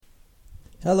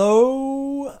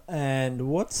Hello, and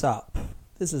what's up?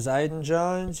 This is Aidan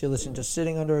Jones. You're listening to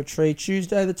Sitting Under a Tree,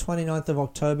 Tuesday the 29th of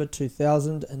October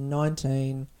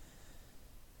 2019.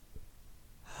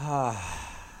 And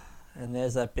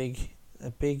there's that big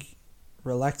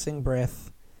relaxing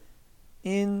breath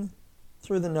in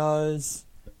through the nose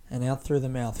and out through the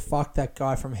mouth. Fuck, that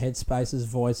guy from Headspace's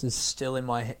voice is still in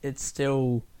my head. It's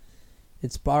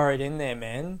burrowed in there,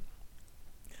 man.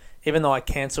 Even though I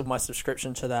cancelled my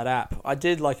subscription to that app. I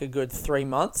did like a good 3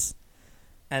 months,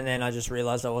 and then I just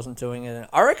realised I wasn't doing it.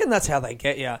 I reckon that's how they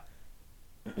get you.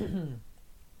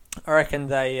 I reckon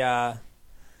they,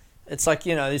 it's like,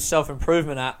 you know, these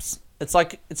self-improvement apps. It's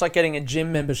like getting a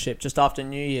gym membership just after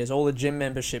New Year's. All the gym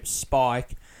memberships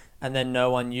spike, and then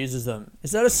no one uses them. Is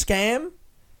that a scam?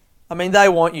 I mean, they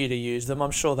want you to use them.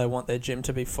 I'm sure they want their gym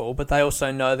to be full, but they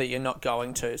also know that you're not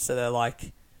going to. So they're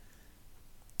like,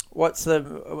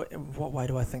 what way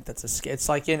do I think that's a scam? It's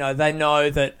like, you know, they know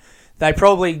that they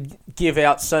probably give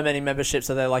out so many memberships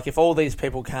that they're like, if all these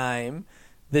people came,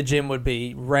 the gym would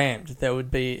be rammed. It would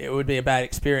be a bad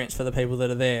experience for the people that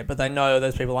are there, but they know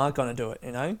those people aren't going to do it,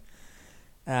 you know?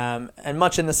 And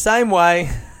much in the same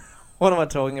way, what am I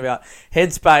talking about?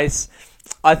 Headspace,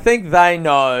 I think they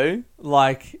know,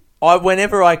 like,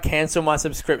 whenever I cancel my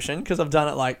subscription, because I've done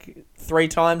it like 3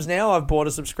 times now, I've bought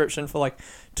a subscription for like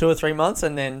 2 or 3 months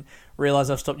and then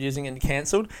realised I've stopped using it and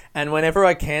cancelled. And whenever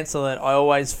I cancel it, I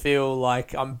always feel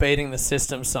like I'm beating the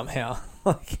system somehow.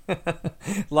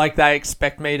 Like they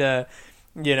expect me to,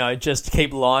 you know, just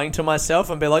keep lying to myself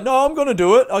and be like, no, I'm going to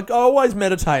do it. I always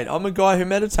meditate. I'm a guy who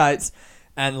meditates,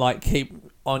 and like keep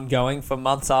on going for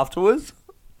months afterwards.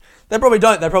 They probably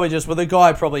don't. They probably just... Well, the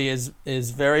guy probably is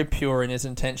very pure in his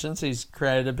intentions. He's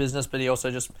created a business, but he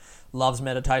also just loves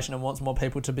meditation and wants more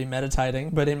people to be meditating.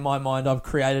 But in my mind, I've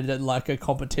created it like a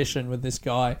competition with this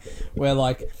guy where,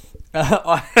 like,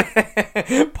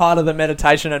 part of the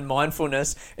meditation and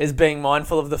mindfulness is being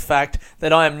mindful of the fact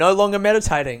that I am no longer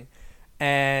meditating.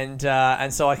 And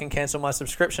so I can cancel my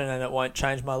subscription and it won't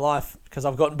change my life because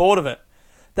I've gotten bored of it.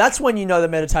 That's when you know the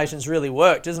meditation's really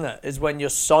worked, isn't it? Is when you're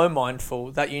so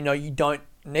mindful that you know you don't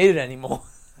need it anymore.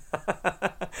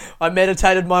 I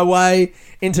meditated my way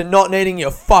into not needing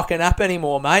your fucking app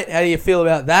anymore, mate. How do you feel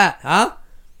about that, huh?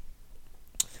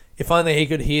 If only he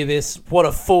could hear this. What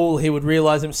a fool he would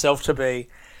realise himself to be.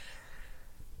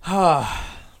 I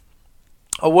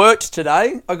worked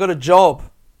today. I got a job.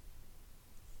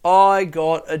 I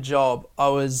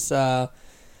was...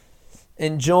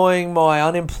 enjoying my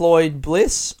unemployed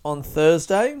bliss on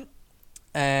Thursday,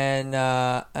 and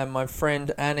my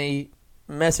friend Annie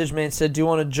messaged me and said, do you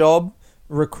want a job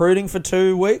recruiting for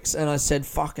 2 weeks? And I said,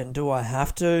 fucking do I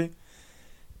have to?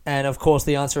 And of course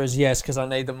the answer is yes, because I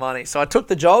need the money. So I took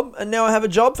the job, and now I have a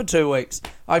job for 2 weeks.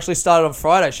 I actually started on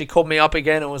Friday. She called me up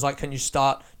again and was like, can you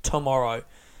start tomorrow?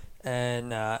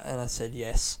 And I said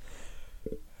yes.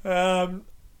 By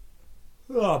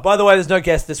the way, there's no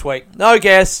guest this week. No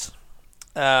guest.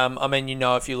 I mean, you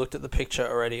know, if you looked at the picture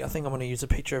already, I think I'm going to use a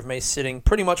picture of me sitting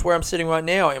pretty much where I'm sitting right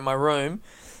now in my room.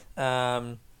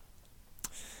 I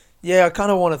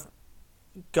kind of want to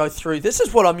go through. This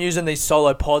is what I'm using these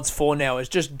solo pods for now, is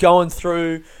just going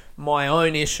through my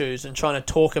own issues and trying to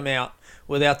talk them out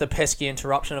without the pesky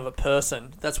interruption of a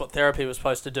person. That's what therapy was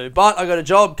supposed to do. But I got a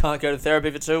job, can't go to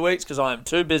therapy for 2 weeks because I am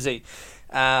too busy.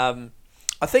 I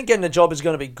think getting a job is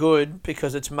going to be good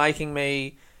because it's making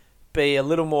me be a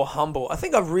little more humble. I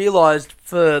think I've realised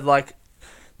for like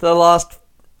the last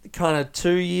kind of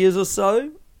 2 years or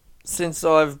so, since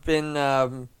I've been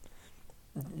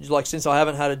since I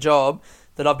haven't had a job,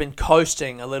 that I've been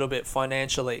coasting a little bit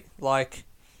financially. Like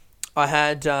I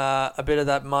had a bit of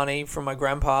that money from my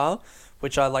grandpa,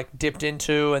 which I like dipped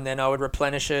into, and then I would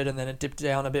replenish it, and then it dipped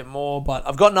down a bit more, but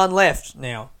I've got none left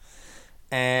now.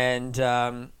 And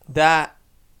that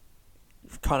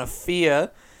kind of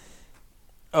fear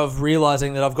of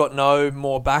realising that I've got no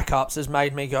more backups has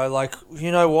made me go like,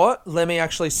 you know what? Let me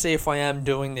actually see if I am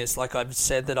doing this like I've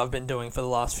said that I've been doing for the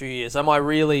last few years. Am I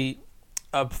really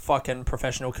a fucking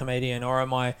professional comedian, or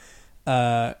am I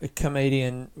a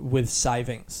comedian with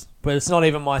savings? But it's not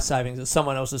even my savings, it's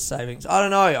someone else's savings. I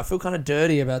don't know. I feel kind of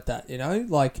dirty about that, you know?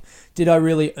 Like, did I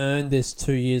really earn this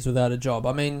 2 years without a job?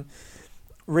 I mean,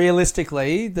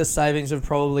 realistically, the savings have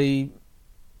probably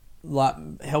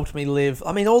like helped me live.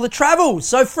 I mean, all the travel,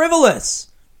 so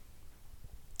frivolous.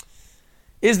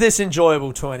 Is this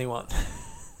enjoyable to anyone?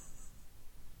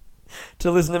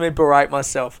 To listen to me berate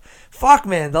myself. Fuck,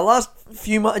 man, the last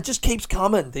few months, it just keeps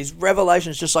coming. These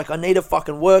revelations, just like, I need to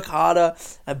fucking work harder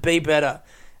and be better.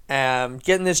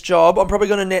 Getting this job, I'm probably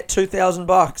going to net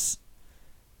 $2,000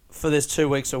 for this 2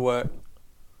 weeks of work.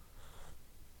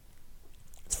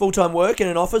 full-time work in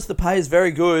an office. The pay is very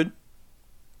good.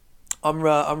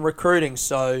 I'm recruiting,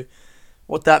 so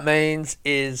what that means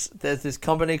is there's this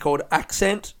company called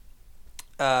Accent,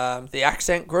 the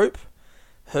Accent Group,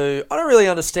 who I don't really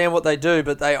understand what they do,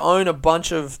 but they own a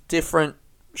bunch of different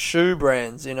shoe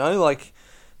brands, like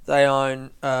they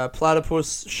own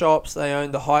Platypus shops, they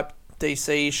own the Hype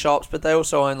DC shops, but they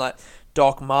also own like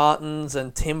Doc Martens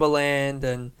and Timberland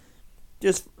and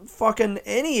just fucking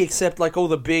any except like all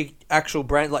the big actual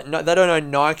brands. Like no, they don't own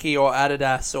Nike or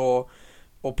Adidas or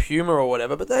Puma or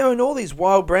whatever, but they own all these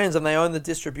wild brands and they own the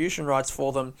distribution rights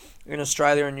for them in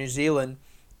Australia and New Zealand.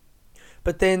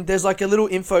 But then there's like a little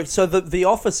info. So the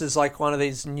office is like one of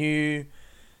these new,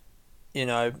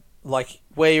 like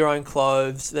wear your own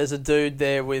clothes. There's a dude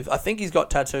there with, I think he's got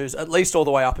tattoos, at least all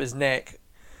the way up his neck.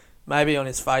 Maybe on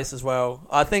his face as well.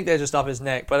 I think they're just up his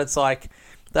neck. But it's like,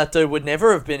 that dude would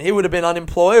never have been, he would have been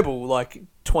unemployable like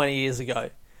 20 years ago.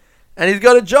 And he's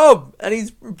got a job. And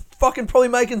he's fucking probably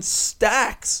making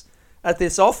stacks at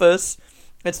this office.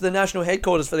 It's the national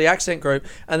headquarters for the Accent Group.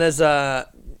 And there's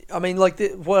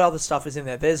what other stuff is in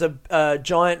there? There's a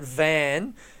giant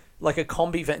van, like a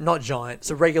combi van. Not giant, it's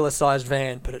a regular sized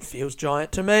van, but it feels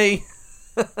giant to me.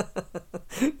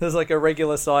 There's like a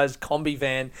regular sized combi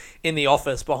van in the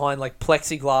office behind like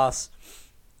plexiglass.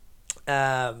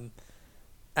 And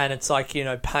it's like,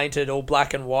 painted all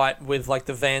black and white with like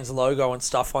the van's logo and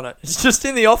stuff on it. It's just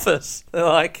in the office. They're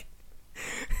like,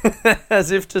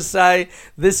 as if to say,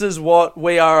 this is what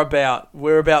we are about.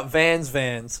 We're about vans.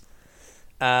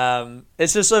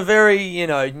 It's just a very,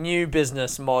 new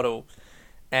business model.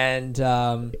 And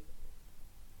there's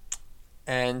an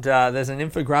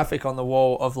infographic on the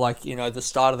wall of like, the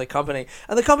start of the company.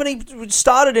 And the company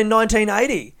started in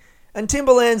 1980. And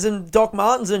Timberlands and Doc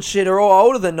Martens and shit are all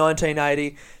older than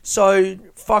 1980. So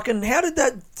fucking, how did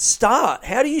that start?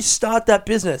 How do you start that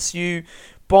business? You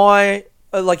buy,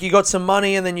 you got some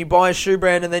money and then you buy a shoe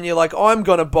brand and then you're like, I'm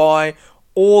going to buy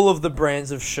all of the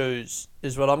brands of shoes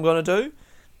is what I'm going to do.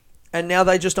 And now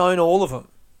they just own all of them.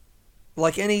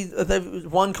 Like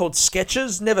they've one called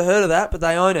Skechers, never heard of that, but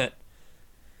they own it.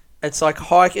 It's like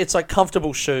it's like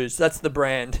comfortable shoes. That's the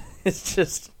brand. It's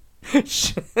just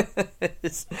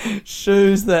it's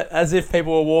shoes that, as if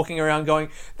people were walking around going,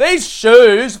 these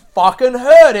shoes fucking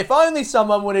hurt. If only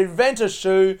someone would invent a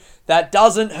shoe that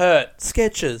doesn't hurt.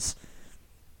 Skechers.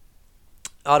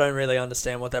 I don't really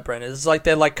understand what that brand is. It's like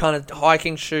they're like kind of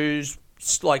hiking shoes,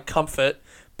 like comfort,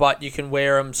 but you can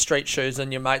wear them street shoes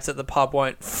and your mates at the pub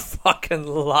won't fucking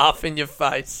laugh in your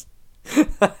face.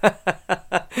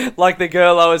 Like the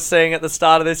girl I was seeing at the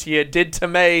start of this year did to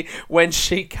me when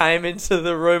she came into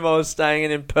the room I was staying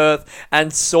in Perth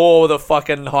and saw the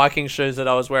fucking hiking shoes that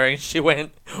I was wearing. She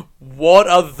went, what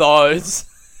are those?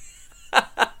 That's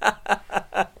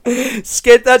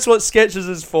what Skechers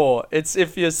is for. It's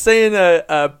if you're seeing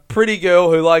a pretty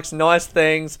girl who likes nice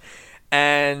things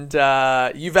and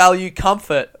you value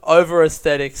comfort over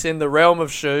aesthetics in the realm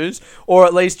of shoes, or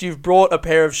at least you've brought a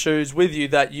pair of shoes with you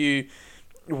that you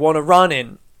want to run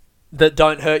in that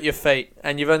don't hurt your feet,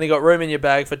 and you've only got room in your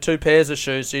bag for 2 pairs of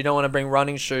shoes, so you don't want to bring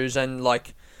running shoes and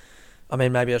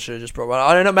maybe I should have just brought one.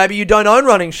 I don't know, maybe you don't own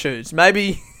running shoes.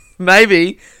 Maybe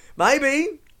 2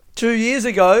 years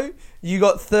ago you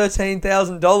got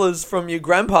 $13,000 from your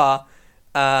grandpa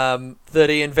that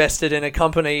he invested in a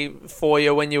company for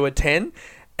you when you were 10,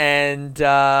 and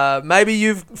maybe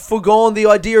you've forgone the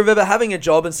idea of ever having a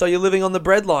job, and so you're living on the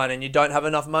breadline and you don't have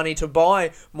enough money to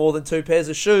buy more than 2 pairs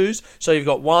of shoes, so you've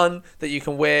got one that you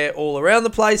can wear all around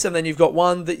the place and then you've got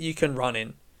one that you can run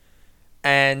in.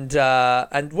 And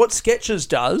what Skechers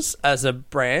does as a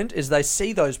brand is they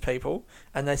see those people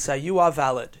and they say, you are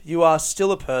valid, you are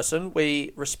still a person,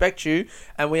 we respect you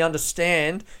and we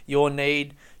understand your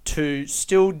need to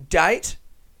still date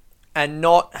and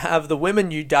not have the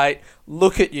women you date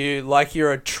look at you like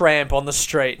you're a tramp on the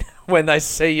street when they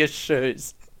see your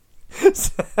shoes.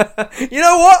 So, you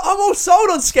know what? I'm all sold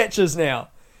on Skechers now.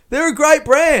 They're a great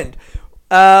brand.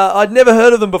 I'd never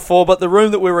heard of them before, but the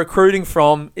room that we're recruiting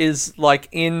from is like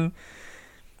in...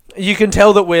 You can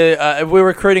tell that we're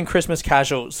recruiting Christmas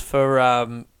casuals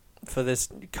for this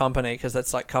company because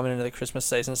that's like coming into the Christmas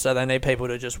season, so they need people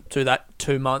to just do that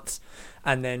 2 months.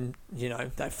 And then,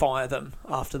 they fire them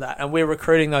after that. And we're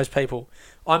recruiting those people.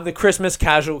 I'm the Christmas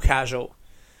casual.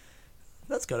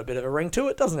 That's got a bit of a ring to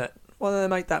it, doesn't it? Why don't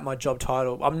they make that my job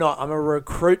title? I'm not. I'm a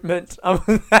recruitment...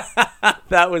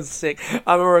 that was sick.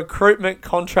 I'm a recruitment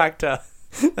contractor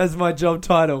as my job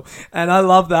title. And I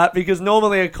love that because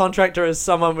normally a contractor is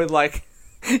someone with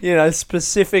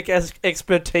specific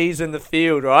expertise in the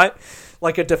field, right?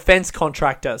 Like a defense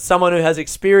contractor. Someone who has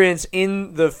experience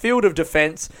in the field of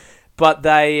defense, but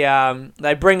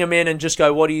they bring them in and just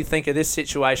go, what do you think of this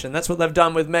situation? That's what they've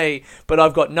done with me, but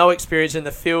I've got no experience in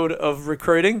the field of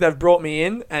recruiting. They've brought me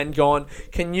in and gone,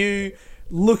 can you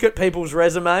look at people's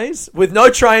resumes with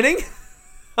no training?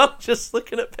 I'm just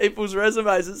looking at people's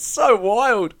resumes. It's so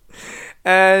wild.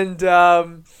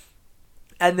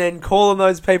 And then calling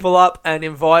those people up and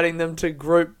inviting them to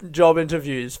group job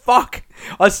interviews. Fuck.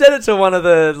 I said it to one of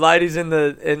the ladies in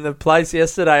the place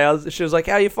yesterday. She was like,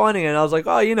 how are you finding it? And I was like,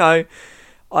 oh,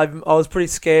 I was pretty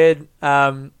scared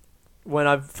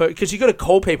because you got to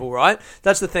call people, right?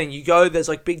 That's the thing. You go, there's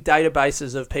like big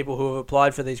databases of people who have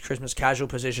applied for these Christmas casual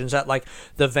positions at like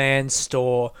the Vans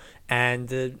store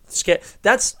and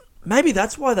maybe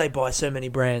that's why they buy so many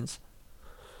brands.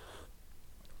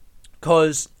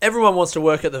 Because everyone wants to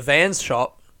work at the Vans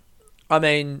shop. I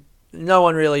mean, no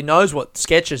one really knows what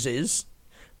Skechers is,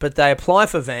 but they apply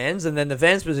for Vans, and then the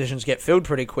Vans positions get filled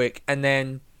pretty quick, and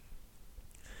then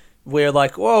we're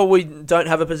like, well, we don't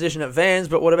have a position at Vans,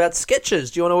 but what about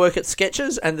Skechers? Do you want to work at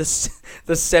Skechers? And the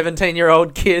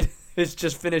 17-year-old kid who's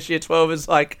just finished year 12 is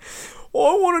like, I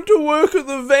wanted to work at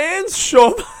the Vans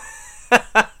shop.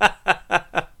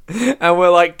 And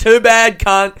we're like, too bad,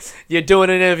 cunt. You're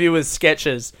doing an interview with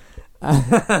Skechers.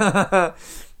 So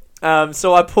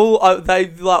I pull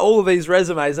all of these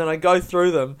resumes and I go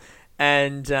through them,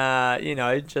 and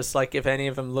just like if any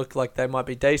of them look like they might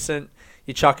be decent,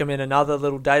 you chuck them in another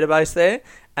little database there,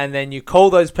 and then you call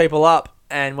those people up,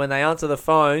 and when they answer the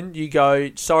phone, you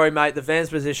go, sorry mate, the Vans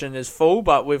position is full,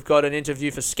 but we've got an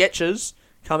interview for Skechers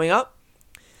coming up.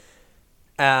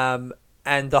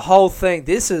 And the whole thing,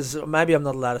 this is, maybe I'm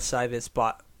not allowed to say this,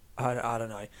 but I don't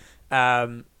know.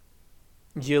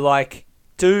 You like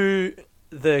do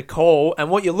the call, and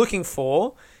what you're looking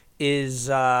for is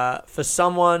for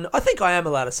someone. I think I am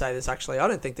allowed to say this, actually. I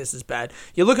don't think this is bad.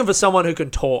 You're looking for someone who can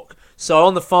talk. So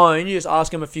on the phone, you just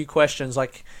ask them a few questions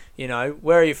like,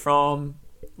 where are you from?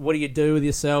 What do you do with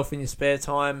yourself in your spare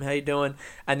time? How you doing?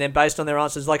 And then based on their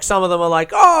answers, like some of them are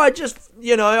like, oh, I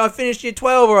finished year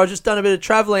 12, or I've just done a bit of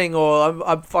traveling, or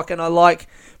I like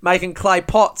making clay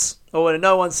pots. Or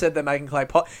no one said they're making clay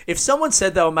pots. If someone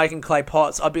said they were making clay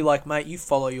pots, I'd be like, mate, you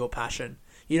follow your passion.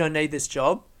 You don't need this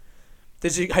job.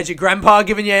 Has your grandpa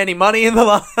given you any money in the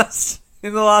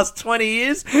last 20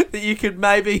 years that you could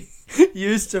maybe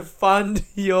use to fund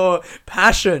your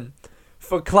passion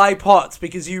for clay pots?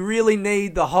 Because you really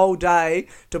need the whole day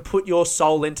to put your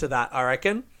soul into that, I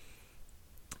reckon.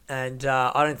 And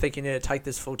I don't think you need to take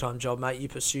this full-time job, mate. You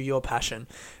pursue your passion.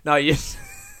 No, you...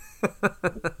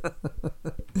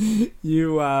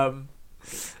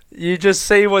 you just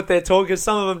see what they're talking.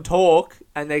 Some of them talk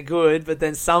and they're good, but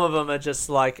then some of them are just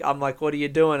like, I'm like, what are you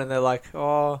doing? And they're like,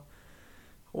 oh,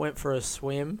 I went for a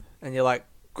swim. And you're like,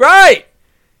 great.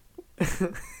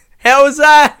 How was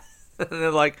that? And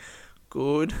they're like,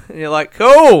 good. And you're like,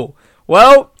 cool.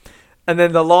 Well, and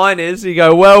then the line is, you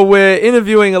go, well, we're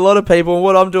interviewing a lot of people, and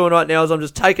what I'm doing right now is I'm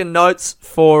just taking notes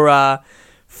for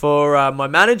my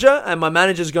manager, and my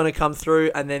manager's going to come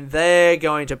through, and then they're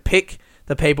going to pick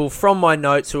the people from my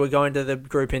notes who are going to the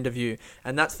group interview.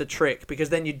 And that's the trick, because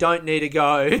then you don't need to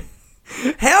go,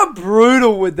 how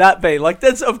brutal would that be? Like,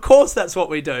 of course that's what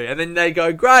we do. And then they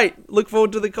go, great, look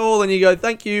forward to the call, and you go,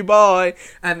 thank you, bye.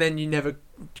 And then you never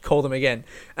call them again.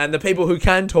 And the people who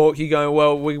can talk, you go,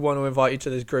 well, we want to invite you to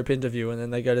this group interview, and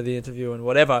then they go to the interview and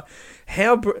whatever.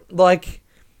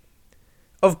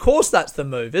 Of course that's the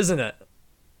move, isn't it?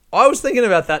 I was thinking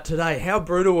about that today. How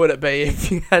brutal would it be if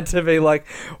you had to be like,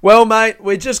 well, mate,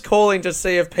 we're just calling to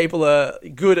see if people are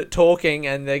good at talking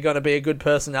and they're going to be a good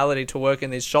personality to work in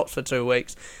these shops for 2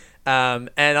 weeks. And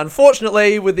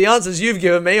unfortunately, with the answers you've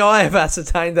given me, I have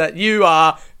ascertained that you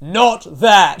are not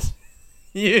that.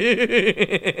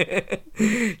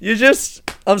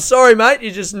 I'm sorry, mate,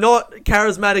 you're just not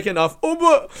charismatic enough. Oh,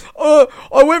 but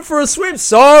I went for a swim.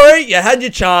 Sorry, you had your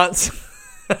chance.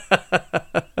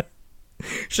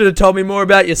 Should have told me more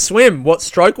about your swim. What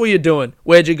stroke were you doing?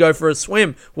 Where'd you go for a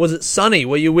swim? Was it sunny?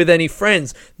 Were you with any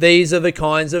friends? These are the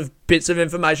kinds of bits of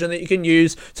information that you can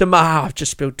use to... I've just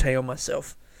spilled tea on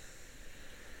myself.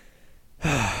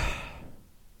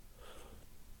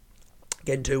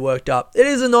 Getting too worked up. It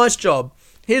is a nice job.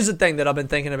 Here's the thing that I've been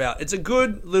thinking about. It's a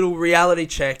good little reality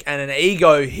check and an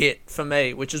ego hit for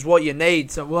me, which is what you need.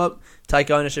 So, well,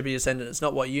 take ownership of your sentence. It's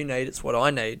not what you need, it's what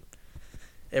I need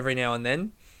every now and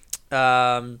then.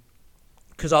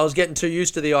 Because I was getting too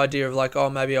used to the idea of like, oh,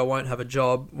 maybe I won't have a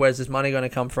job. Where's this money going to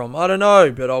come from? I don't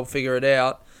know, but I'll figure it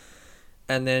out.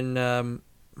 And then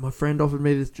my friend offered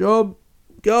me this job.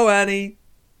 Go, Annie.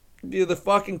 You're the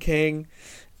fucking king.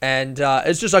 And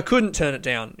it's just I couldn't turn it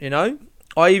down, you know?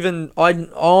 I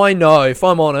know, if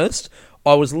I'm honest,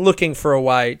 I was looking for a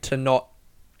way to not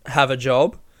have a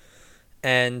job,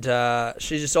 and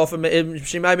she just offered me.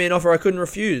 She made me an offer I couldn't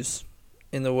refuse.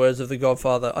 In the words of The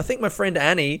Godfather, I think my friend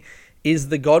Annie is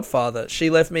the Godfather. She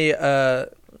left me.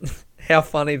 How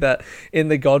funny that in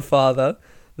The Godfather,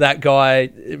 that guy,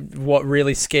 what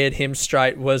really scared him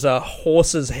straight was a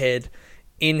horse's head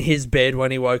in his bed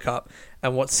when he woke up.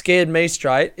 And what scared me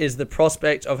straight is the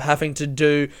prospect of having to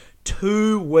do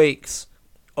 2 weeks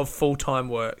of full-time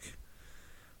work.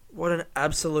 What an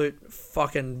absolute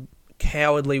fucking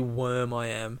cowardly worm I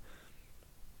am.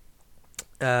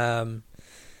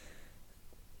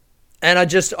 And I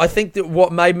think that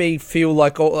what made me feel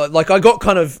like I got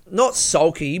kind of, not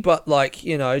sulky, but like,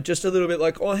 you know, just a little bit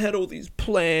like, I had all these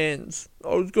plans.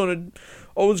 I was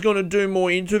gonna do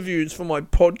more interviews for my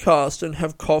podcast and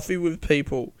have coffee with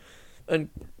people and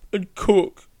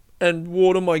cook and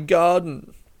water my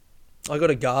garden. I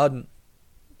got a garden.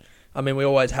 I mean, we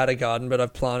always had a garden, but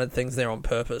I've planted things there on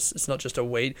purpose. It's not just a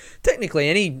weed.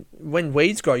 Technically, when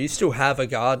weeds grow, you still have a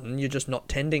garden. You're just not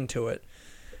tending to it.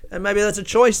 And maybe that's a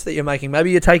choice that you're making.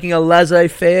 Maybe you're taking a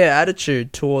laissez-faire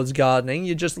attitude towards gardening.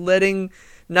 You're just letting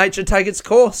nature take its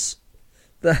course.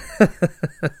 But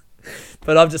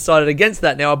I've decided against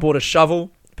that now. I bought a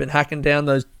shovel, been hacking down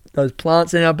those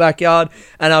plants in our backyard,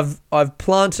 and I've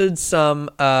planted some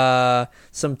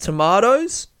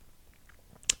tomatoes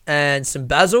and some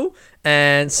basil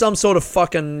and some sort of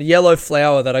fucking yellow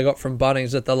flower that I got from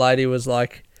Bunnings that the lady was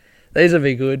like, these would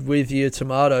be good with your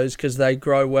tomatoes because they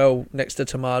grow well next to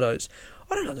tomatoes.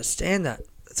 I don't understand that.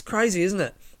 That's crazy, isn't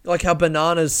it? Like how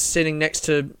bananas sitting next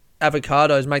to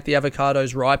avocados make the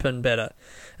avocados ripen better.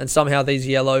 And somehow these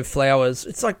yellow flowers,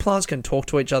 it's like plants can talk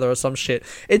to each other or some shit.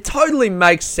 It totally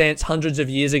makes sense hundreds of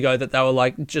years ago that they were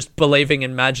like just believing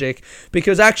in magic,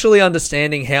 because actually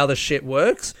understanding how the shit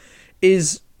works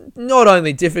is not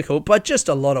only difficult, but just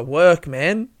a lot of work,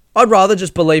 man. I'd rather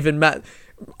just believe in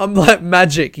I'm like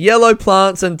magic. Yellow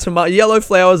plants and yellow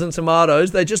flowers and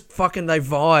tomatoes, they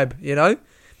vibe, you know?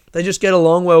 They just get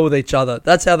along well with each other.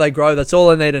 That's how they grow. That's all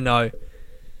I need to know.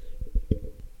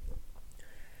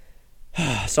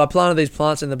 So I planted these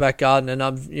plants in the back garden, and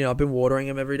I've been watering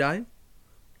them every day.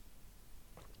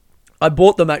 I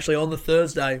bought them actually on the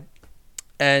Thursday,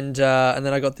 and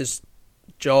then I got this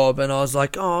job, and I was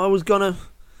like, I was gonna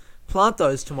plant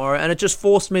those tomorrow, and it just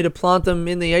forced me to plant them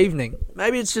in the evening.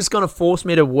 Maybe it's just going to force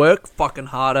me to work fucking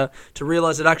harder to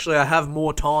realize that actually I have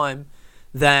more time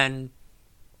than,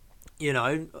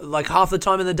 like half the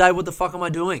time in the day, what the fuck am I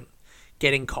doing?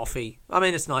 Getting coffee. I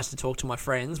mean, it's nice to talk to my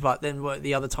friends, but then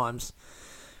the other times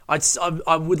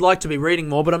I would like to be reading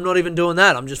more, but I'm not even doing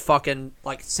that. I'm just fucking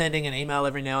like sending an email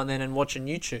every now and then and watching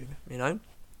YouTube,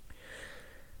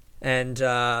 And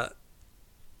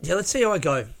let's see how I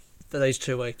go for these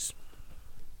 2 weeks.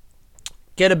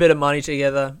 Get a bit of money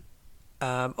together.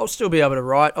 I'll still be able to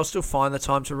write. I'll still find the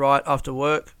time to write after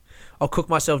work. I'll cook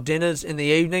myself dinners in the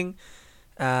evening.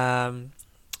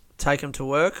 Take them to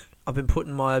work. I've been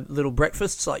putting my little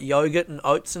breakfasts like yogurt and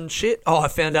oats and shit. I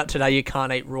found out today you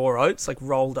can't eat raw oats, like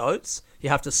rolled oats. You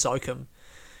have to soak them,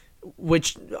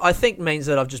 which I think means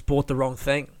that I've just bought the wrong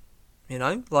thing.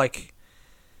 Like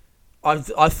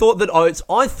I thought that oats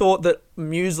and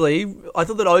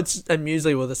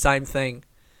muesli were the same thing.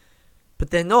 But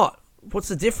they're not. What's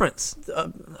the difference?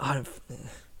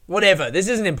 Whatever. This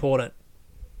isn't important.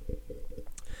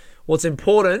 What's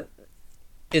important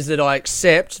is that I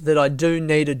accept that I do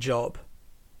need a job.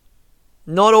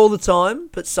 Not all the time,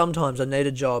 but sometimes I need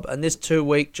a job. And this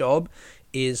 2-week job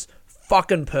is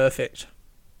fucking perfect,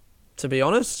 to be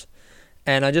honest.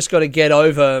 And I just got to get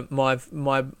over my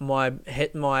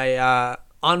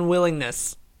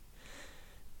unwillingness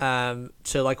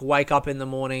to like wake up in the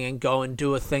morning and go and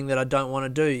do a thing that I don't want to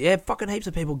do. Yeah, fucking heaps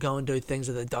of people go and do things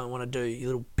that they don't want to do, you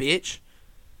little bitch.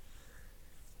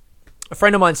 A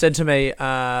friend of mine said to me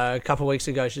a couple of weeks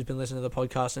ago, she's been listening to the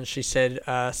podcast, and she said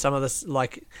some of this,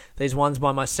 like these ones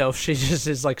by myself, she just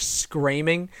is like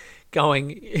screaming,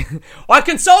 going, I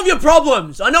can solve your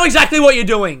problems. I know exactly what you're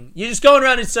doing. You're just going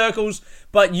around in circles,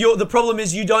 but the problem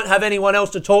is you don't have anyone else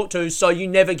to talk to, so you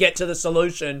never get to the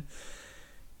solution.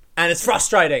 And it's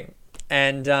frustrating.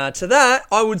 And to that,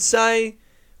 I would say,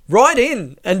 write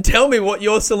in and tell me what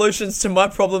your solutions to my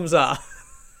problems are.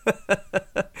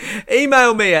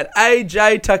 Email me at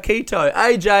ajtaquito,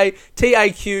 AJTAQUITO,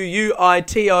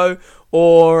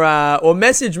 or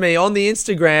message me on the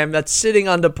Instagram that's sitting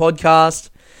under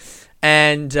podcast,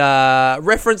 and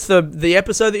reference the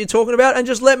episode that you're talking about, and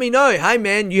just let me know, hey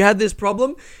man, you had this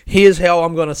problem, here's how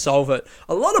I'm going to solve it.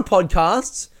 A lot of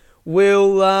podcasts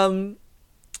will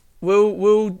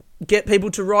get people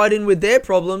to write in with their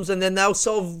problems, and then they'll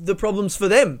solve the problems for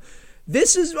them.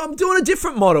 I'm doing a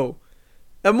different model.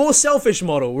 A more selfish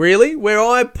model, really, where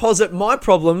I posit my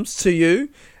problems to you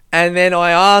and then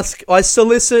I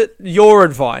solicit your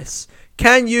advice.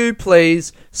 Can you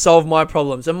please solve my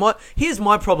problems? And here's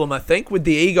my problem, I think, with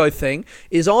the ego thing,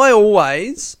 is I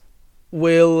always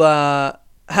will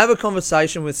have a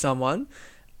conversation with someone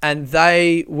and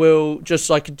they will just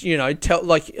tell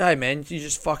hey man, you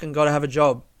just fucking got to have a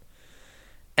job.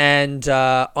 And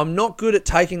I'm not good at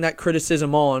taking that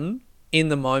criticism on in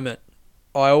the moment.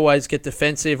 I always get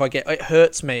defensive. It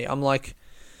hurts me. I'm like,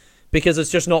 because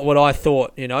it's just not what I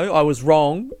thought, I was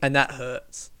wrong and that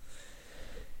hurts.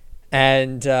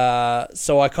 And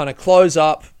so I kind of close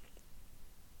up.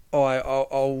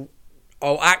 I'll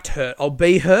act hurt. I'll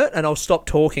be hurt and I'll stop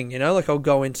talking, I'll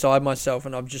go inside myself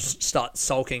and I'll just start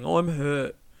sulking. I'm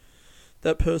hurt.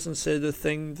 That person said a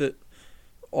thing that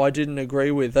I didn't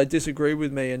agree with. They disagreed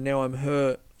with me and now I'm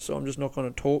hurt. So I'm just not going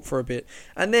to talk for a bit.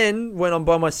 And then when I'm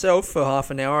by myself for half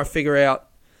an hour, I figure out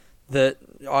that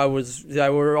they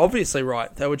were obviously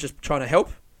right. They were just trying to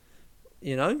help,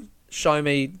 show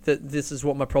me that this is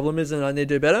what my problem is and I need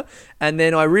to do better. And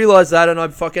then I realize that and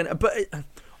but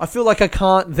I feel like I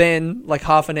can't then,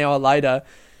 half an hour later,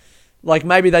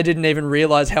 maybe they didn't even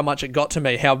realize how much it got to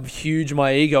me, how huge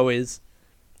my ego is.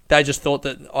 They just thought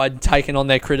that I'd taken on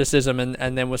their criticism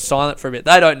and then was silent for a bit.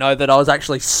 They don't know that I was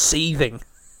actually seething.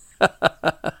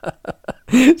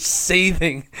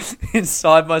 Seething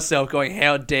inside myself, going,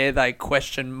 how dare they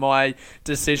question my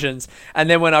decisions? And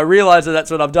then when I realise that that's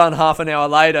what I've done half an hour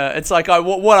later, it's like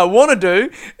what I want to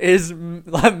do is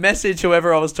message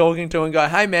whoever I was talking to and go,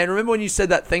 hey man, remember when you said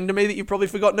that thing to me that you've probably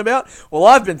forgotten about? Well,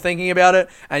 I've been thinking about it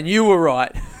and you were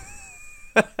right.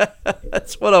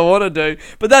 That's what I want to do.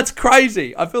 But that's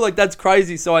crazy. I feel like that's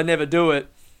crazy, so I never do it.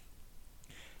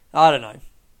 I don't know.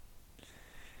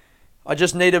 I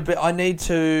just need I need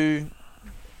to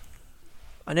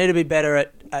be better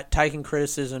at taking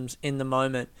criticisms in the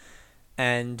moment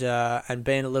and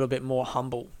being a little bit more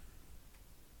humble.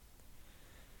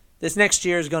 This next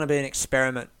year is going to be an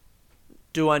experiment.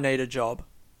 Do I need a job?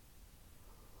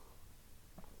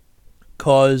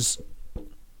 Because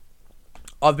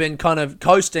I've been kind of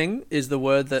coasting, is the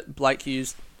word that Blake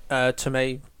used to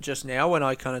me just now when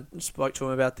I kind of spoke to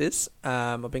him about this.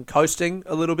 I've been coasting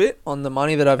a little bit on the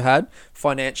money that I've had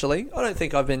financially. I don't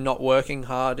think I've been not working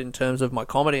hard in terms of my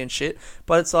comedy and shit,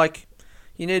 but it's like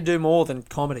you need to do more than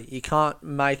comedy. You can't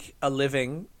make a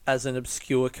living as an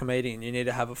obscure comedian. You need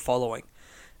to have a following.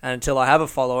 And until I have a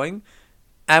following,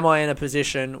 am I in a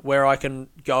position where I can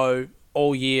go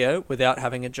all year without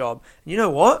having a job? And you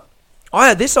know what? I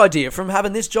had this idea from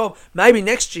having this job. Maybe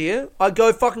next year I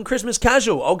go fucking Christmas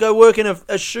casual. I'll go work in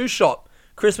a shoe shop,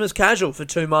 Christmas casual for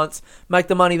 2 months, make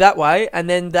the money that way, and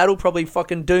then that'll probably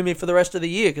fucking do me for the rest of the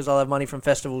year because I'll have money from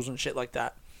festivals and shit like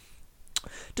that.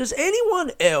 Does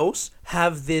anyone else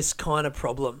have this kind of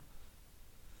problem?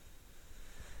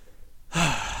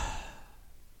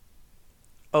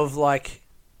 Of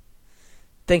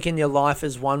thinking your life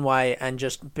is one way and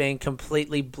just being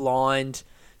completely blind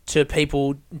to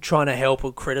people trying to help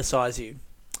or criticize you.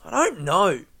 I don't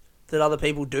know that other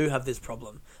people do have this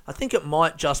problem. I think it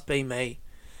might just be me.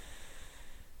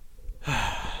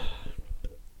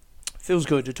 Feels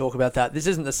good to talk about that. This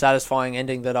isn't the satisfying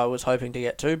ending that I was hoping to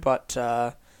get to, but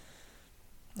I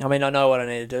know what I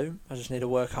need to do. I just need to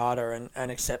work harder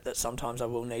and accept that sometimes I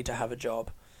will need to have a job.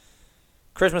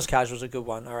 Christmas casual's a good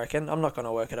one, I reckon. I'm not going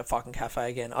to work at a fucking cafe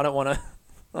again. I don't want to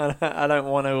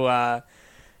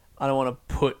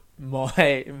put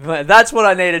that's what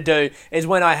I need to do, is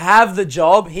when I have the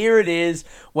job, here it is,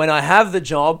 when I have the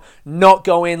job, not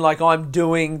go in like I'm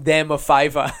doing them a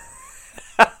favour.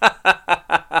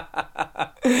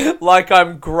 Like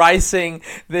I'm gracing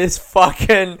this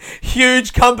fucking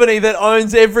huge company that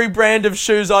owns every brand of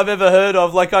shoes I've ever heard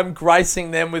of, like I'm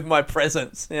gracing them with my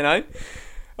presence,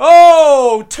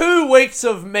 Oh, 2 weeks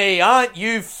of me, aren't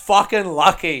you fucking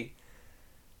lucky?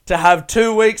 To have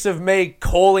 2 weeks of me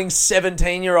calling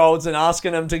 17-year-olds and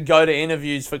asking them to go to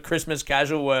interviews for Christmas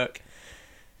casual work.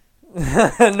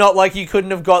 Not like you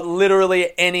couldn't have got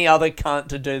literally any other cunt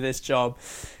to do this job.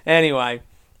 Anyway,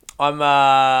 I'm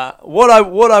what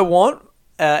I want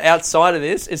outside of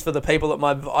this is for the people at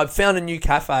I've found a new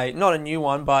cafe, not a new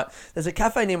one, but there's a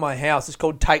cafe near my house. It's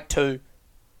called Take Two.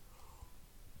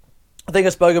 I think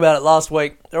I spoke about it last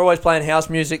week. They're always playing house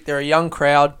music. They're a young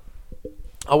crowd.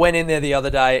 I went in there the other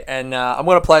day, and I'm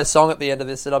going to play a song at the end of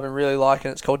this that I've been really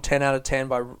liking. It's called 10 out of 10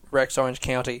 by Rex Orange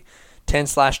County.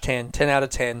 10/10. 10 out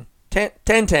of 10.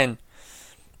 10.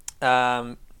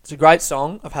 It's a great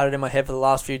song. I've had it in my head for the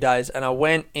last few days, and I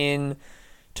went in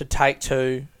to Take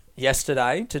Two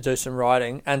yesterday to do some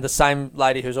writing, and the same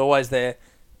lady who's always there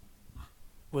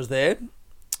was there,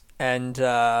 and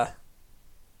I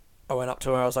went up to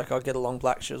her. I was like, "I'll get along,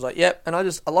 Black." She was like, "Yep." And I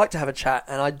like to have a chat,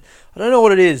 and I don't know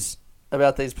what it is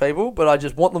about these people, but I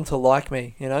just want them to like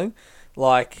me, you know,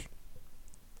 like.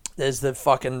 There's the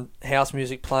fucking house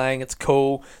music playing. It's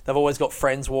cool. They've always got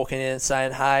friends walking in and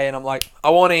saying, "Hey," and I'm like, "I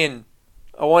want in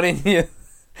here."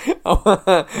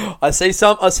 I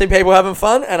see people having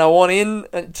fun, and I want in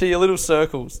to your little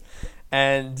circles.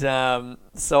 And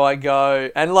so I go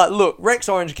and like, look, Rex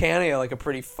Orange County are like a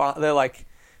pretty fun. They're like,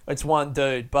 it's one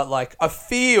dude, but like I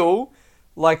feel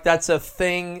like that's a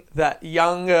thing that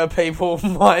younger people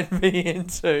might be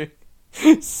into.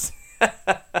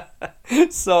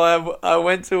 So I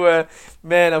went to her,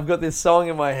 man, I've got this song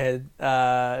in my head.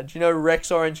 Do you know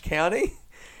Rex Orange County?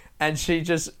 And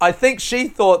I think she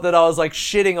thought that I was like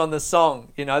shitting on the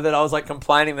song, you know, that I was like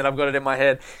complaining that I've got it in my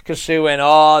head. Because she went,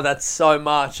 "Oh, that's so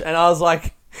much." And I was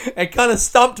like, it kind of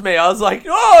stumped me. I was like,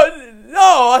 "Oh, no,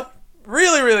 I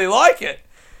really, really like it.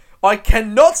 I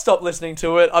cannot stop listening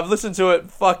to it. I've listened to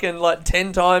it fucking like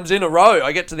 10 times in a row.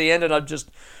 I get to the end and I just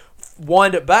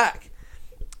wind it back."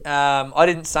 I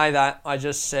didn't say that. I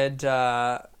just said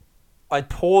I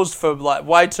paused for like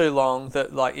way too long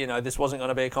that like, you know, this wasn't going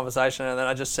to be a conversation, and then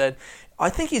I just said,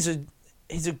 "I think he's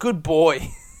a good boy."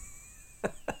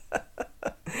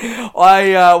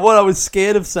 What I was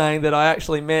scared of saying that I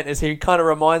actually meant is he kind of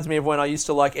reminds me of when I used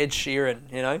to like Ed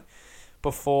Sheeran, you know,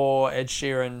 before Ed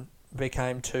Sheeran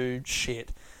became too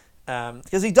shit.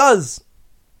 Because he does.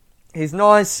 He's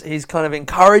nice. He's kind of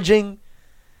encouraging.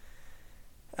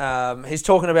 He's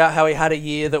talking about how he had a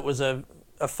year that was a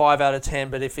 5 out of 10,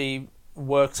 but if he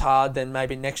works hard, then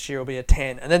maybe next year will be a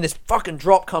 10. And then this fucking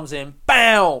drop comes in,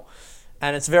 BAM!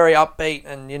 And it's very upbeat,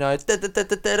 and you know,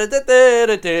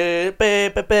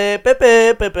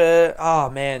 oh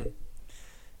man,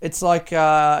 it's like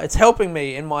it's helping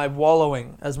me in my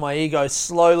wallowing as my ego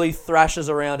slowly thrashes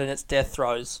around in its death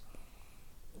throes.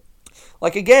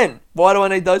 Like, again, why do I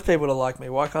need those people to like me?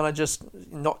 Why can't I just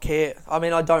not care? I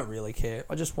mean, I don't really care.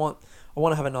 I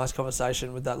want to have a nice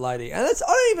conversation with that lady. And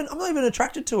I'm not even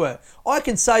attracted to her. I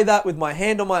can say that with my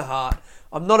hand on my heart.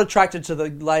 I'm not attracted to the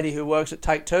lady who works at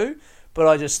Take Two, but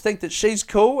I just think that she's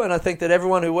cool, and I think that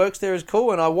everyone who works there is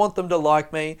cool, and I want them to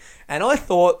like me. And I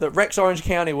thought that Rex Orange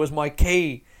County was my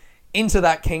key into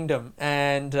that kingdom,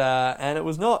 and it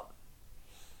was not,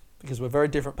 because we're very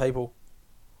different people.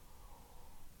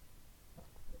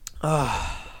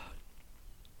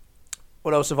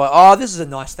 What else have this is a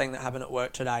nice thing that happened at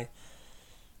work today.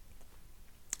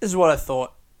 This is what I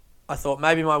thought. I thought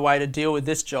maybe my way to deal with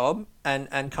this job and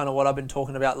kind of what I've been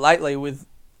talking about lately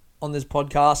on this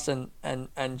podcast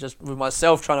and just with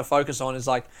myself trying to focus on is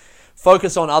like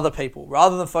focus on other people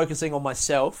rather than focusing on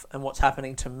myself and what's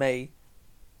happening to me.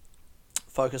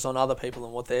 Focus on other people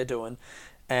and what they're doing.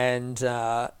 And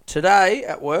today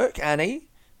at work, Annie,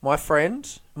 my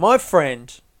friend,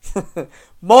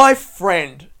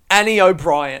 Annie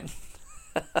O'Brien.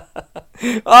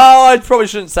 I probably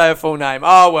shouldn't say her full name.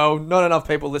 Oh, well, not enough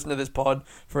people listen to this pod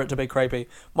for it to be creepy.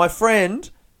 My friend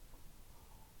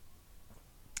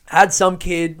had some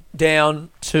kid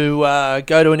down to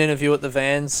go to an interview at the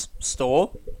Vans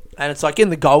store. And it's like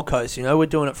in the Gold Coast, you know, we're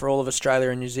doing it for all of Australia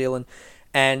and New Zealand.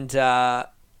 And the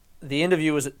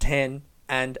interview was at 10.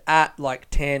 And at like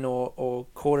 10 or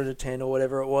quarter to 10 or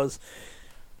whatever it was,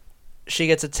 she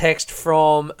gets a text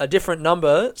from a different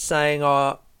number saying,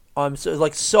 I'm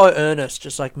so earnest,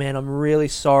 just like, "Man, I'm really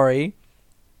sorry.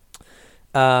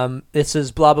 This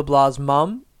is blah, blah, blah's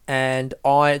mum, and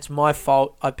it's my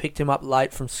fault. I picked him up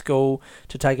late from school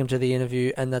to take him to the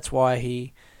interview, and that's why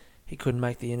he couldn't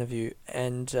make the interview."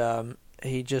 And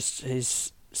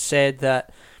he's said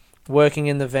that working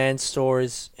in the Vans store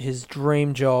is his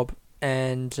dream job,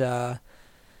 and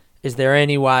is there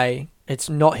any way... It's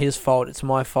not his fault, it's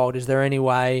my fault. Is there any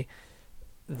way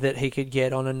that he could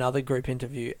get on another group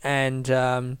interview? And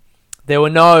there were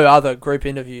no other group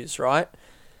interviews, right?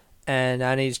 And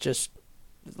Annie's just...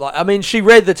 like, I mean, she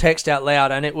read the text out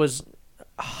loud, and it was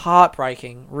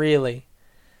heartbreaking, really.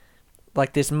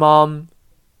 Like, this mum...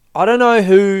 I don't know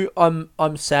who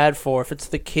I'm sad for, if it's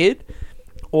the kid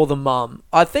or the mum.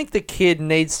 I think the kid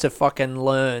needs to fucking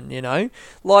learn, you know?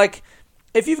 Like,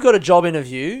 if you've got a job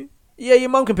interview... Yeah, your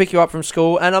mum can pick you up from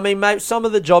school. And I mean, mate, some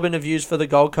of the job interviews for the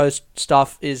Gold Coast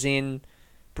stuff is in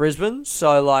Brisbane.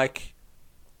 So, like,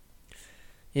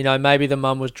 you know, maybe the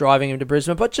mum was driving him to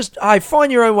Brisbane. But just, hey,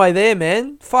 find your own way there,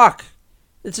 man. Fuck.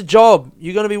 It's a job.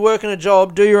 You're going to be working a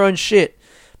job. Do your own shit.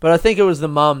 But I think it was the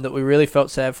mum that we really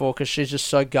felt sad for because she's just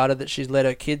so gutted that she's let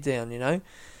her kid down, you know.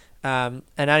 And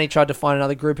Annie tried to find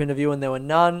another group interview and there were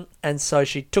none. And so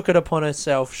she took it upon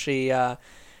herself. She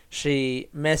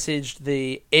messaged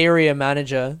the area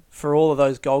manager for all of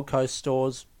those Gold Coast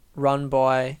stores run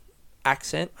by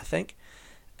Accent, I think,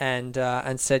 and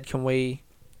said, can we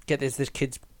get this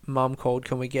kid's mum called?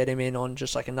 Can we get him in on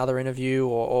just like another interview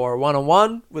or a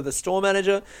one-on-one with a store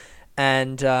manager?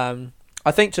 And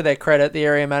I think to their credit, the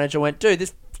area manager went, dude,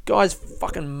 this guy's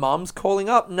fucking mum's calling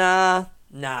up. Nah,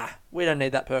 we don't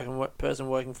need that person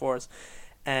working for us.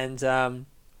 And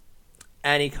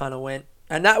Annie kind of went,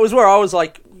 and that was where I was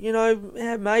like,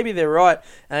 yeah, maybe they're right.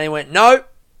 And he went, no,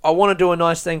 I want to do a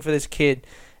nice thing for this kid.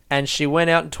 And she went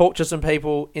out and talked to some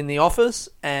people in the office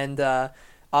and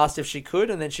asked if she could.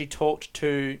 And then she talked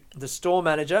to the store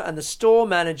manager. And the store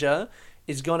manager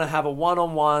is going to have a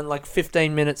one-on-one, like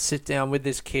 15-minute sit down with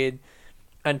this kid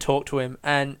and talk to him.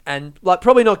 And like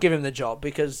probably not give him the job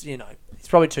because, he's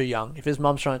probably too young. If his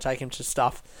mum's trying to take him to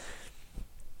stuff,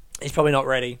 he's probably not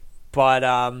ready. But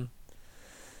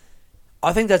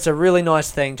I think that's a really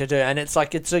nice thing to do. And it's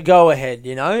like, it's a go-ahead,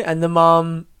 And the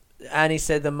mum, Annie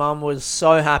said the mum was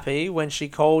so happy when she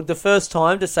called the first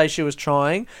time to say she was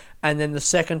trying, and then the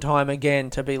second time again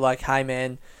to be like, hey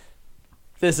man,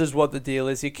 this is what the deal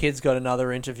is. Your kid's got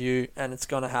another interview and it's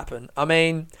going to happen. I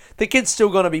mean, the kid's still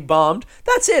going to be bummed.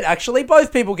 That's it, actually.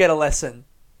 Both people get a lesson.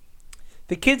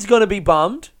 The kid's going to be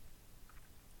bummed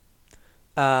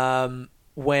when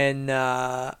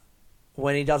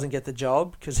he doesn't get the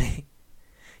job because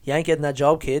you ain't getting that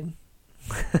job, kid.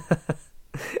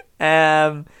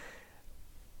 And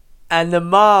the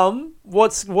mum,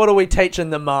 what are we teaching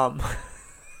the mum?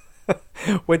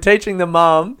 We're teaching the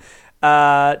mum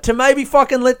to maybe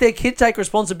fucking let their kid take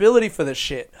responsibility for this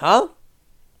shit, huh?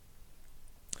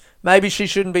 Maybe she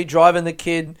shouldn't be driving the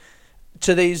kid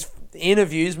to these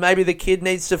interviews. Maybe the kid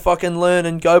needs to fucking learn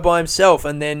and go by himself,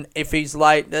 and then if he's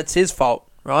late, that's his fault,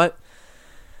 right?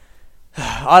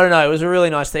 I don't know. It was a really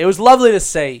nice thing. It was lovely to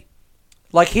see.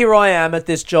 Like, here I am at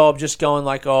this job just going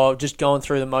like, just going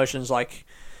through the motions like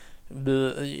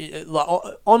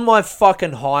on my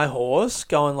fucking high horse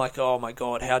going like, oh my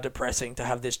God, how depressing to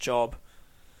have this job.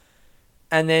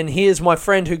 And then here's my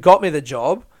friend who got me the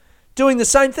job doing the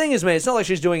same thing as me. It's not like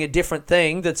she's doing a different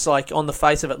thing that's like on the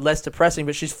face of it less depressing,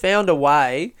 but she's found a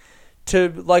way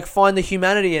to like find the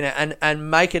humanity in it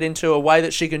and make it into a way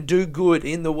that she can do good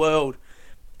in the world.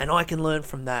 And I can learn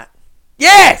from that.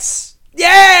 Yes!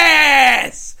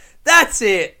 Yes! That's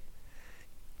it.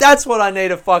 That's what I need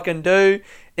to fucking do,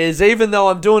 is even though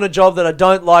I'm doing a job that I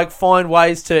don't like, find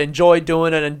ways to enjoy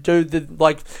doing it and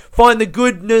find the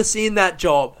goodness in that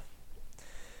job.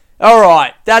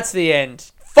 Alright, that's the end.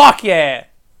 Fuck yeah!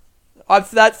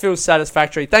 That feels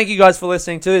satisfactory. Thank you guys for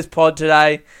listening to this pod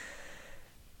today.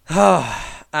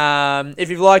 If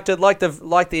you've liked it, like the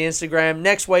Instagram.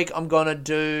 Next week, I'm going to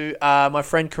do my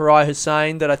friend Karai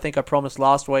Hussein that I think I promised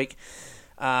last week.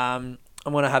 I'm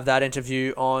going to have that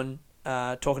interview on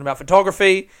talking about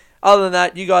photography. Other than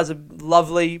that, you guys are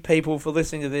lovely people for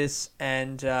listening to this.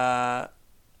 And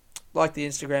like the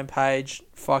Instagram page.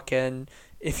 Fucking...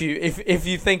 If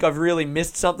you think I've really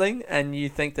missed something and you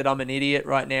think that I'm an idiot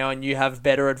right now and you have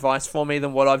better advice for me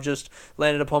than what I've just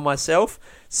landed upon myself,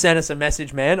 send us a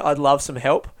message, man. I'd love some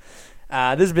help.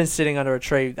 This has been Sitting Under a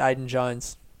Tree with Aidan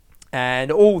Jones.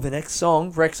 And, the next song,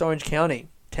 Rex Orange County,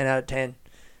 10 out of 10.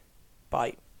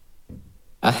 Bye.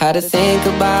 I had to think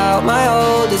about my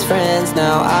oldest friends.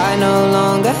 Now I no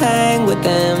longer hang with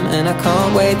them, and I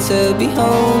can't wait to be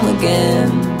home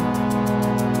again.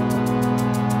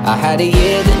 I had a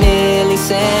year that nearly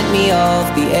sent me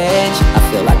off the edge. I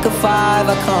feel like a 5,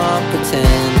 I can't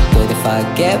pretend. But if I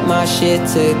get my shit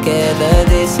together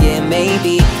this year,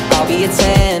 maybe I'll be a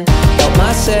 10. Help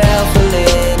myself a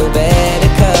little better,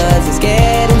 cause it's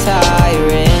getting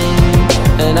tiring.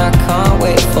 And I can't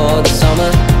wait for the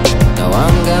summer. No,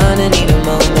 I'm gonna need a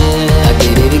moment. I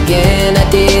did it again, I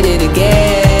did it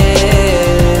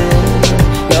again.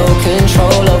 No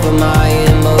control over my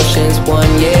emotions.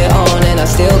 1 year on and I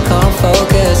still can't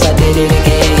focus. I did it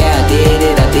again, yeah, I did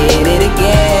it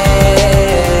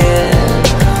again.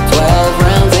 12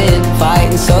 rounds in,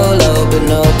 fighting solo, but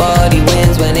nobody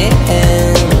wins when it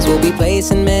ends. We'll be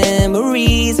placing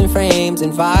memories and frames,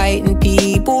 inviting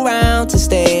people round to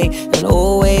stay, and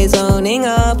always owning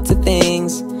up to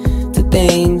things.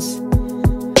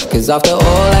 Cause after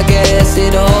all, I guess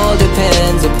it all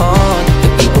depends upon the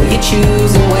people you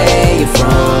choose and where you're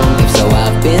from. If so,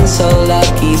 I've been so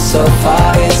lucky so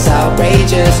far, it's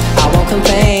outrageous. I won't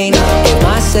complain, I'll give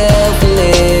myself a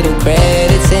little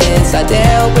credit since I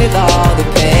dealt with all the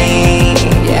pain.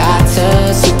 Yeah, I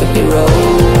turned superhero,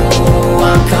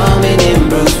 I'm coming in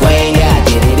Bruce Wayne. Yeah, I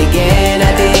did it again,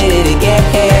 I did it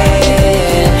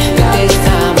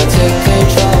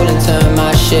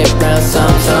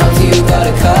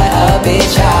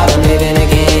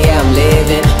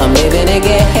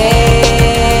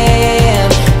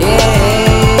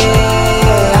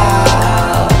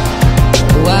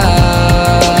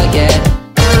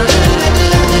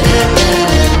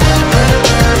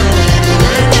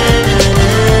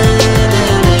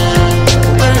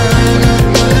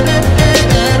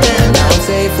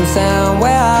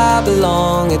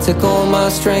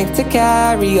strength to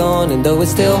carry on. And though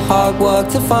it's still hard work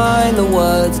to find the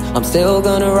words, I'm still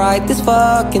gonna write this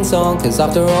fucking song. Cause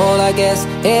after all, I guess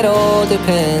it all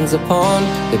depends upon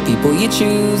the people you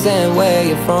choose and where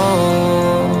you're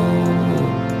from.